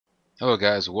Hello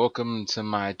guys, welcome to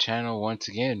my channel once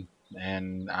again,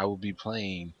 and I will be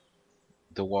playing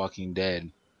The Walking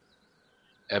Dead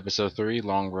Episode 3,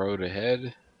 Long Road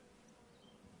Ahead.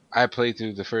 I played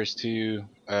through the first two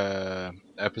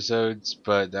episodes,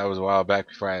 but that was a while back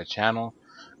before I had a channel,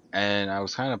 and I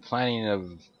was kind of planning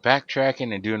of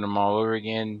backtracking and doing them all over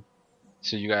again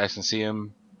so you guys can see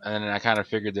them, and then I kind of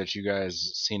figured that you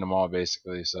guys seen them all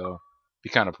basically, so it'd be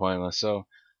kind of pointless. So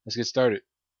let's get started.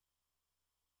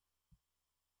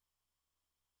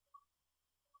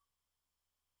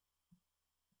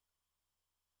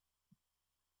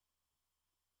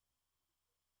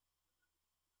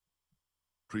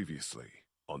 Previously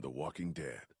on The Walking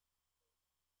Dead.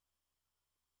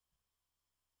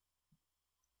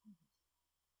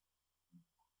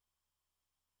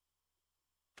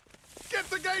 Get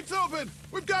the gates open!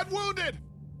 We've got wounded!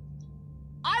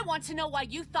 I want to know why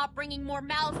you thought bringing more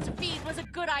mouths to feed was a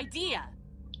good idea.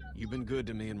 You've been good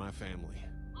to me and my family.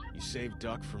 You saved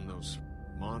Duck from those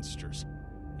monsters.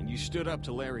 And you stood up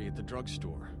to Larry at the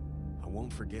drugstore. I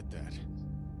won't forget that.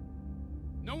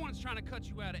 No one's trying to cut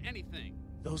you out of anything.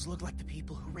 Those look like the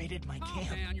people who raided my Calm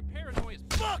camp. down, you're paranoid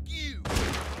as fuck you!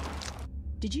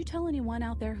 Did you tell anyone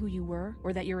out there who you were,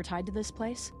 or that you were tied to this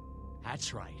place?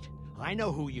 That's right. I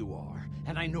know who you are,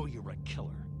 and I know you're a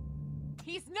killer.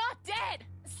 He's not dead!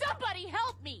 Somebody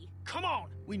help me! Come on!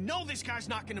 We know this guy's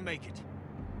not gonna make it!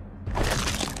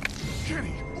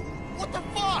 Kenny! What the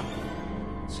fuck?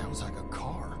 Sounds like a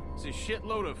car. It's a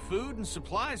shitload of food and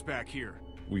supplies back here.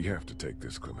 We have to take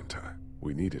this, Clementine.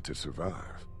 We need it to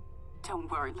survive.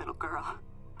 Don't worry, little girl.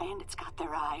 Bandits got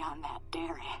their eye on that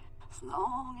dairy. As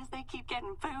long as they keep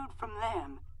getting food from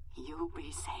them, you'll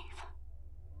be safe.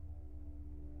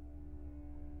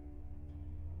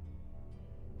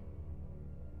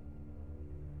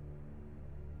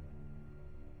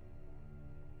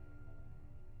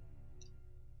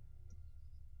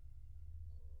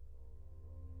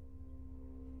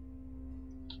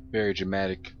 Very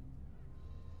dramatic.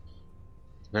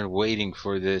 Been waiting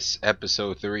for this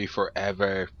episode 3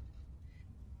 forever.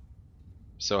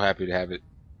 So happy to have it.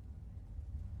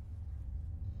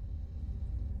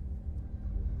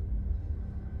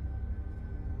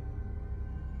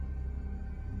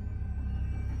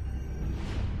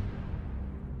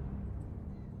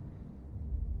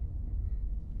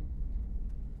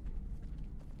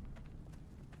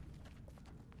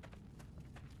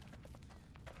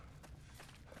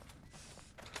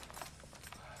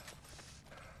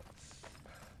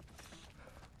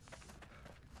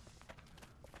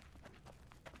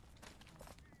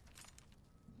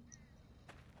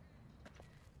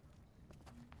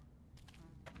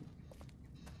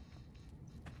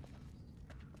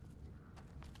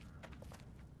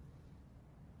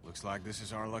 Looks like this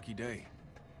is our lucky day.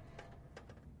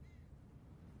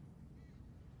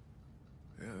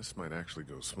 Yeah, this might actually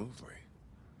go smoothly.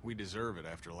 We deserve it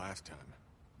after last time.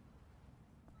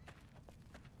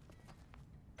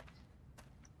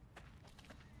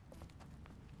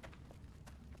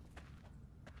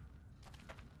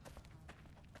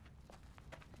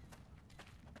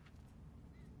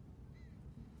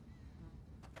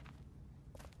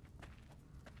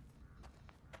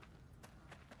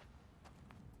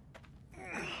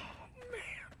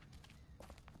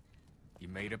 You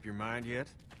made up your mind yet?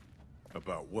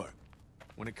 About what?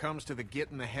 When it comes to the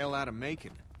getting the hell out of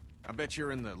Macon, I bet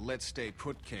you're in the let's stay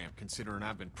put camp, considering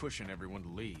I've been pushing everyone to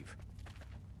leave.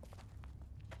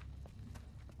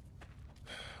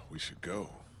 We should go.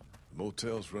 The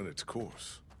motel's run its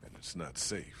course, and it's not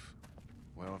safe.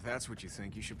 Well, if that's what you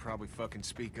think, you should probably fucking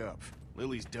speak up.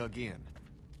 Lily's dug in.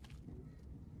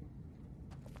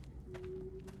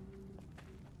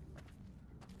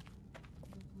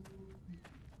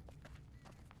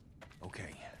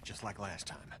 Okay, just like last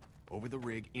time. Over the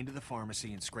rig, into the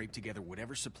pharmacy, and scrape together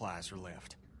whatever supplies are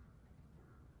left.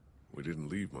 We didn't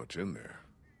leave much in there.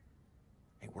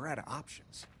 Hey, we're out of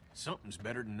options. Something's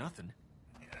better than nothing.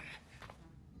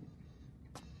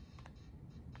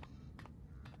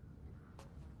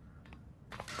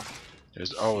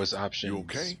 There's always options. You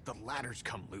okay? The ladder's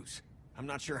come loose. I'm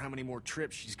not sure how many more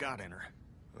trips she's got in her.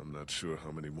 I'm not sure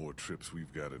how many more trips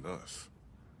we've got in us.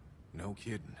 No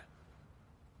kidding.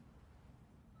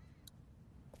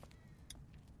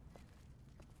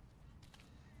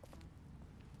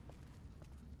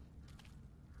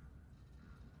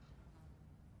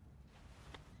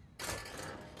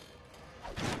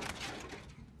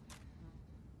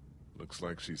 Looks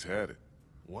like she's had it.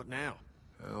 What now?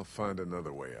 I'll find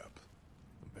another way up.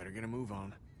 Better get a move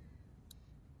on.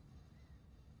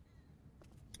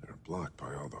 They're blocked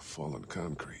by all the fallen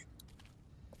concrete.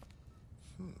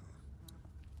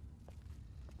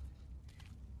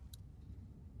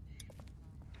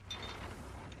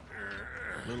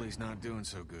 Lily's not doing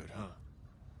so good, huh?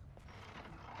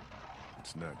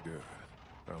 It's not good.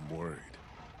 I'm worried.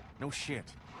 No shit.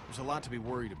 There's a lot to be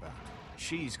worried about.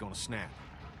 She's gonna snap.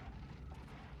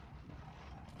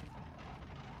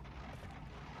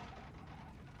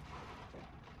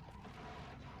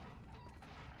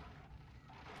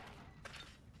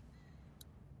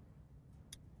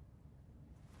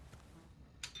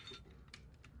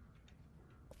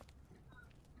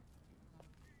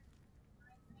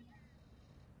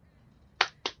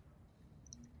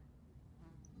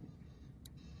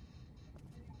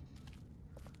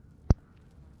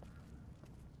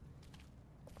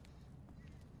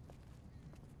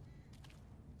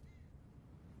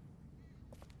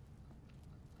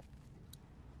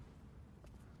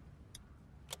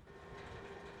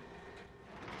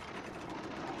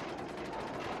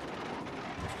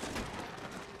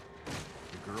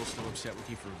 The girl still upset with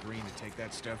you for agreeing to take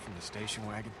that stuff from the station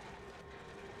wagon?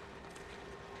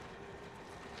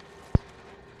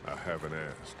 I haven't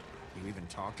asked. You even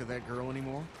talk to that girl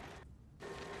anymore?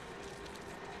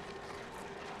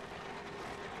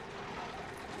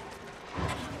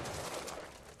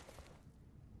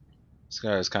 This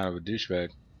guy is kind of a douchebag.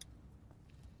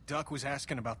 Duck was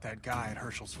asking about that guy at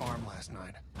Herschel's farm last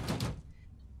night.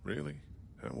 Really?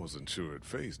 I wasn't sure it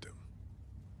fazed him.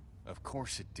 Of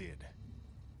course it did.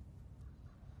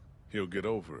 He'll get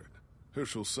over it.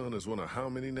 Herschel's son is one of how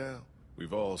many now?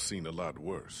 We've all seen a lot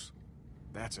worse.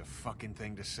 That's a fucking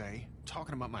thing to say. I'm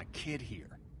talking about my kid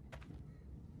here.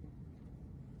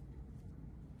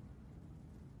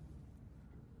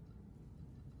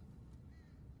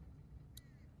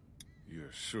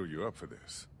 You're sure you're up for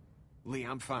this? Lee,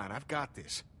 I'm fine. I've got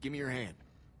this. Give me your hand.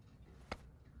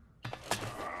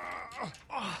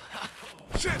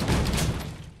 Shit!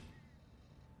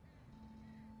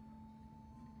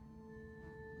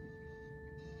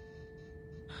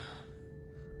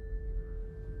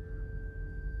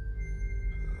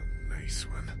 Nice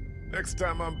one. Next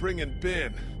time I'm bringing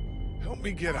Ben. Help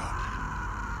me get out.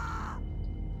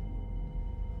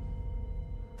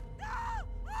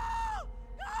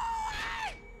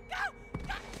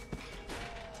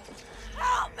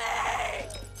 Help me!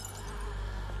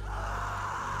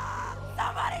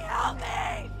 Somebody help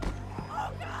me!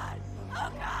 Oh God!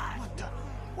 Oh God!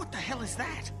 What the hell is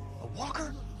that? A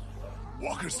walker?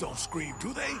 Walkers don't scream,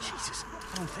 do they? Jesus,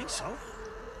 I don't think so.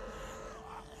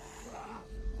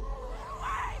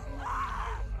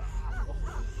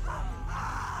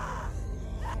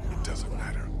 It doesn't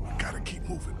matter. We gotta keep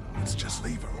moving. Let's just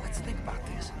leave her. Let's think about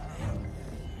this.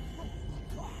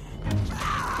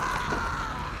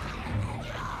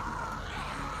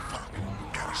 Fuck.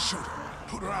 We gotta shoot her.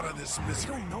 Put her out of this You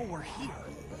misery. don't know we're here.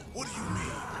 What do you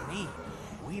mean? I mean,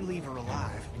 we leave her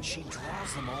alive, and she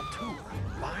draws them all to her,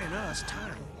 buying us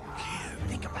time. Kid.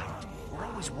 Think about it. We're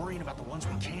always worrying about the ones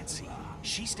we can't see.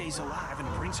 She stays alive and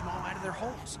brings them all out of their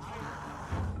holes.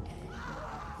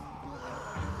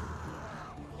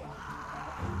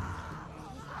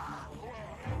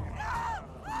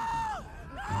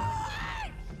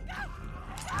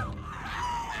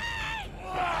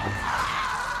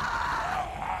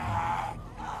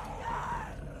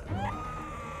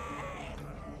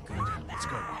 Good. Let's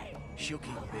go. She'll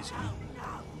keep busy.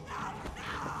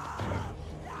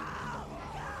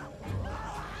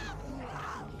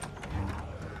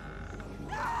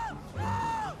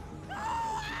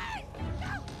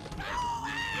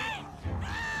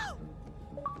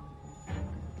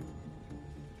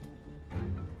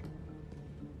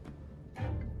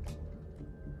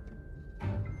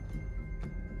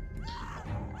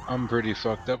 I'm pretty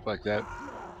fucked up like that.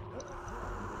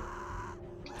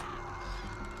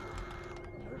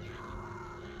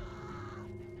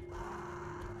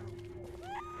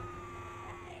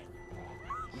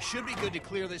 We should be good to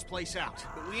clear this place out,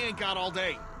 but we ain't got all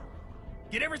day.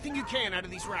 Get everything you can out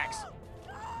of these racks.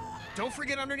 Don't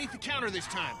forget underneath the counter this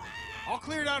time. I'll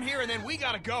clear down here and then we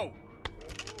gotta go.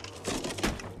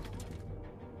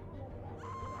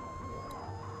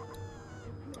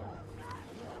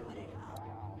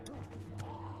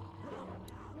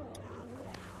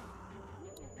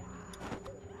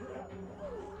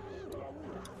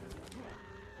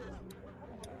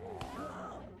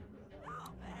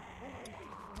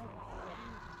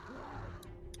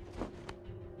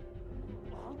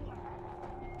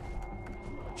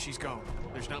 She's gone.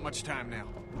 There's not much time now.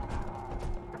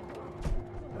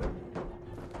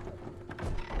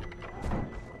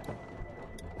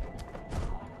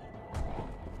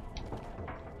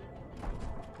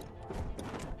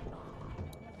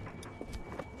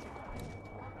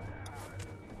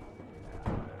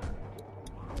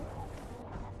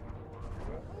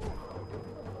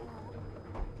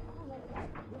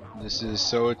 This is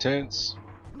so intense.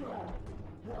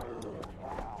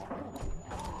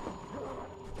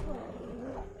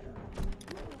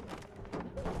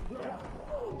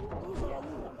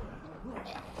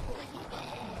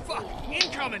 Fuck!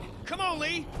 Incoming! Come on,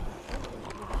 Lee!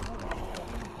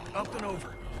 Up and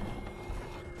over.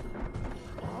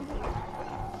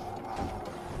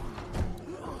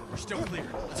 We're still clear.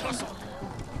 Let's hustle.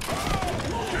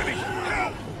 Jenny,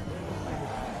 help!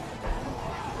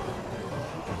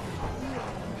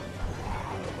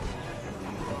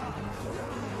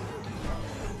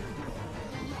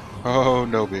 Oh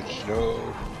no, bitch,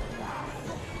 no.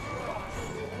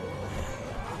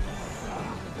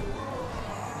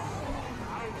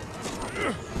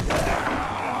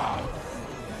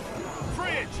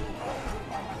 Fridge!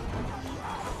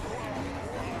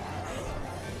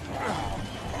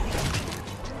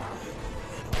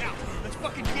 Now, let's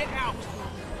fucking get out!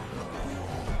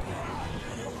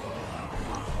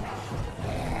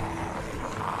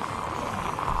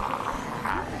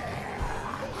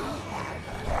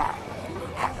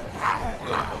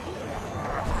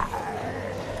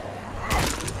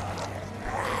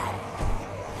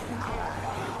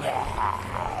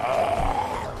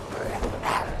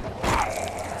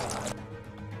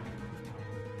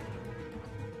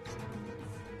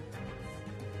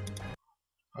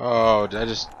 Oh, did I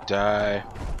just die?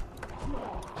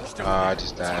 I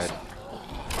just died.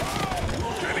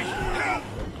 Jenny, help!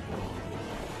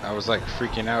 I was like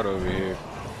freaking out over here.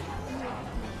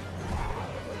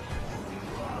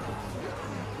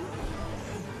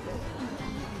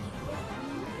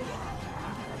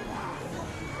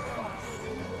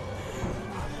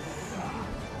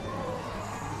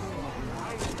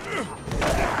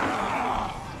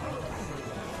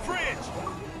 Fridge!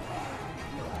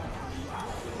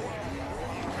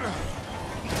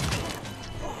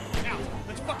 Now,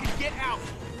 let's fucking get out!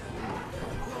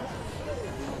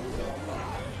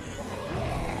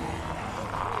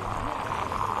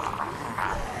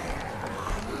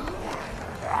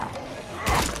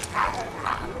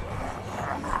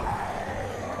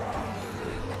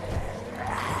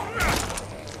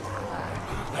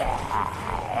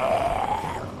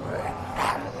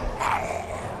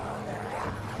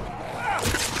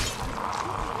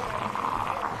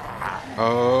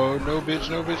 Oh no, bitch,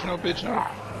 no, bitch, no, bitch, no.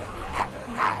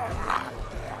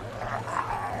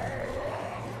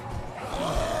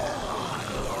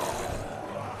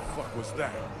 Fuck was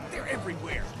that? They're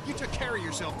everywhere. You took care of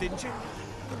yourself, didn't you?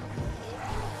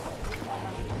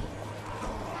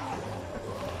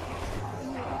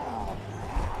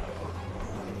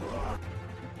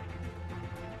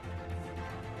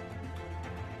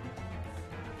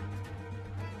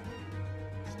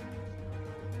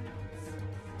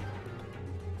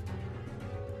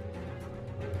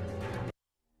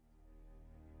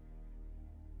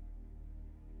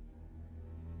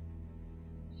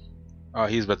 Oh,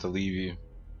 he's about to leave you.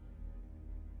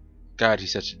 God,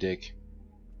 he's such a dick.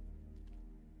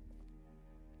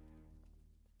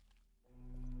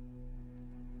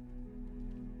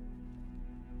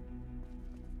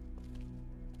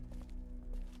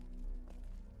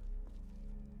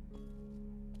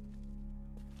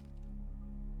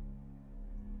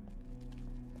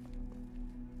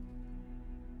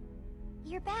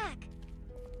 You're back.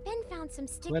 Ben found some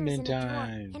stickers in a drawer,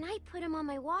 Clementine. and I put them on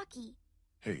my walkie.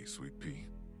 Hey, Sweet Pea.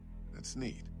 That's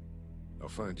neat. I'll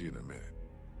find you in a minute.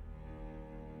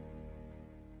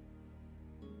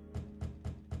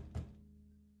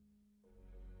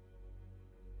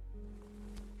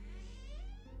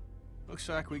 Looks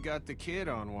like we got the kid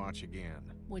on watch again.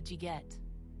 What'd you get?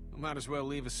 We might as well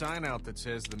leave a sign out that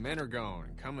says the men are gone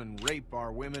and come and rape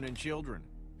our women and children.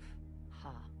 Huh.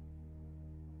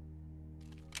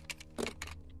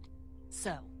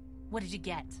 So, what did you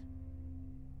get?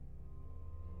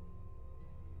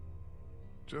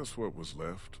 Just what was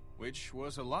left. Which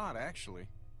was a lot, actually.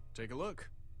 Take a look.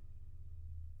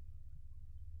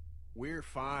 We're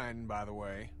fine, by the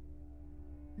way.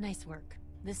 Nice work.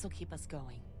 This'll keep us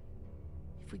going.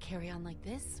 If we carry on like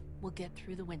this, we'll get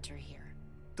through the winter here.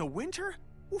 The winter?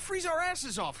 We'll freeze our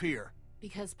asses off here.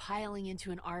 Because piling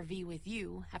into an RV with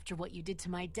you, after what you did to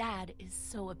my dad, is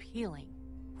so appealing.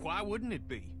 Why wouldn't it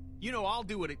be? You know I'll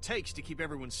do what it takes to keep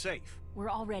everyone safe.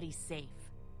 We're already safe.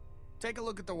 Take a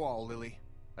look at the wall, Lily.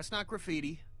 That's not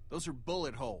graffiti. Those are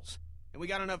bullet holes. And we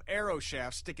got enough arrow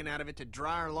shafts sticking out of it to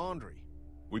dry our laundry.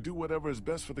 We do whatever is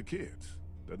best for the kids.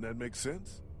 Doesn't that make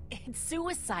sense? It's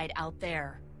suicide out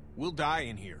there. We'll die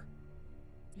in here.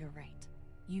 You're right.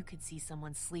 You could see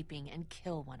someone sleeping and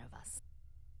kill one of us.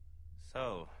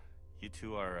 So, you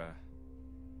two are,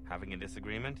 having a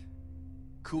disagreement?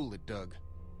 Cool it, Doug.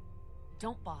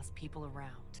 Don't boss people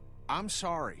around. I'm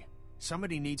sorry.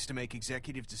 Somebody needs to make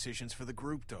executive decisions for the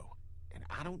group, though. And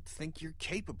I don't think you're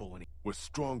capable any— We're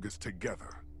strongest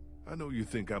together. I know you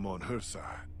think I'm on her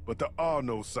side, but there are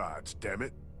no sides, damn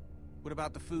it. What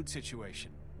about the food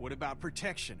situation? What about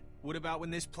protection? What about when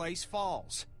this place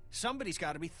falls? Somebody's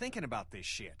got to be thinking about this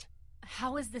shit.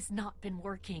 How has this not been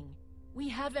working? We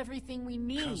have everything we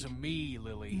need. Because of me,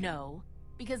 Lily. No,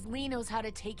 because Lee knows how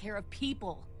to take care of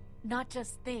people, not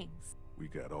just things. We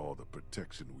got all the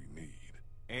protection we need.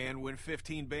 And when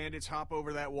 15 bandits hop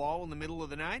over that wall in the middle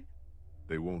of the night?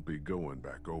 They won't be going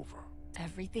back over.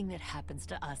 Everything that happens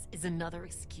to us is another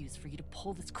excuse for you to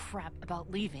pull this crap about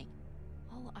leaving.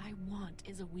 All I want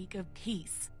is a week of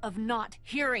peace, of not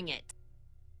hearing it.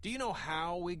 Do you know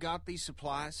how we got these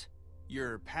supplies?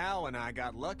 Your pal and I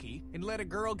got lucky and let a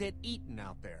girl get eaten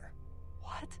out there.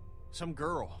 What? Some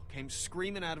girl came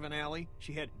screaming out of an alley.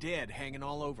 She had dead hanging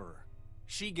all over her.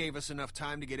 She gave us enough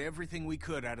time to get everything we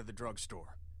could out of the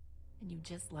drugstore. And you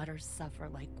just let her suffer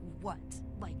like what?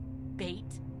 Like bait?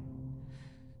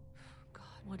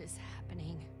 God, what is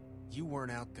happening? You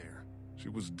weren't out there. She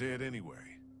was dead anyway.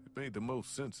 It made the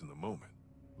most sense in the moment.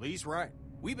 Lee's right.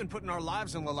 We've been putting our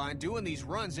lives on the line doing these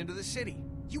runs into the city.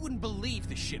 You wouldn't believe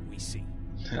the shit we see.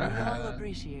 We all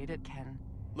appreciate it, Ken.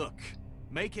 Look,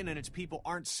 Macon and its people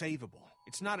aren't savable.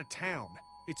 It's not a town.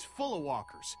 It's full of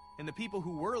walkers, and the people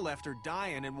who were left are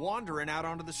dying and wandering out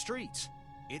onto the streets.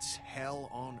 It's hell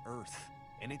on Earth,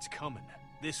 and it's coming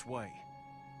this way.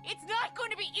 It's not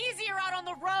going to be easier out on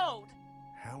the road!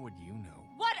 How would you know?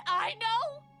 What I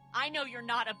know? I know you're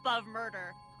not above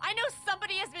murder. I know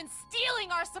somebody has been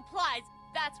stealing our supplies.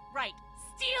 That's right,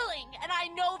 stealing! And I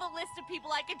know the list of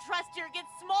people I can trust here gets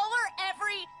smaller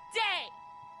every day!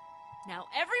 Now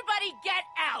everybody get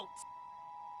out!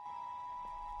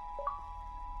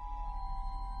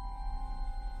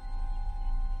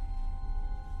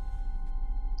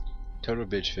 Total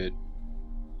bitch fit.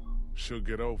 She'll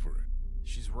get over it.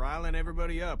 She's riling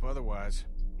everybody up otherwise.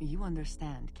 You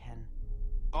understand, Ken.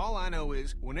 All I know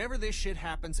is, whenever this shit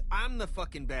happens, I'm the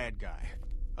fucking bad guy.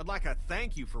 I'd like a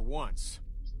thank you for once.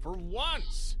 For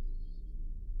once!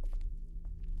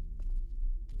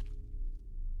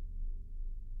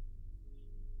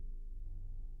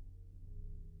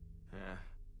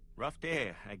 Rough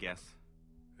day, I guess.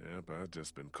 Yep, I've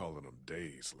just been calling them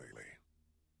days lately.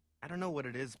 I don't know what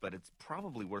it is, but it's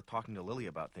probably worth talking to Lily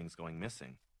about things going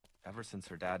missing. Ever since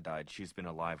her dad died, she's been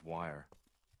a live wire.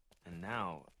 And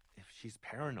now, if she's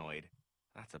paranoid,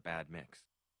 that's a bad mix.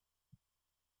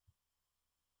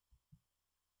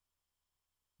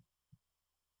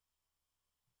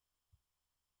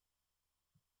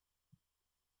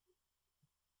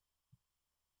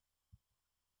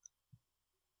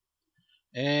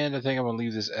 And I think I'm gonna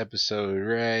leave this episode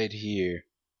right here.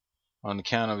 On the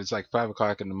count of it's like 5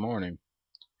 o'clock in the morning.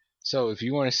 So if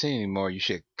you want to see any more, you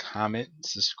should comment,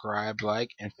 subscribe,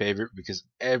 like, and favorite because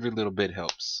every little bit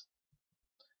helps.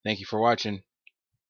 Thank you for watching.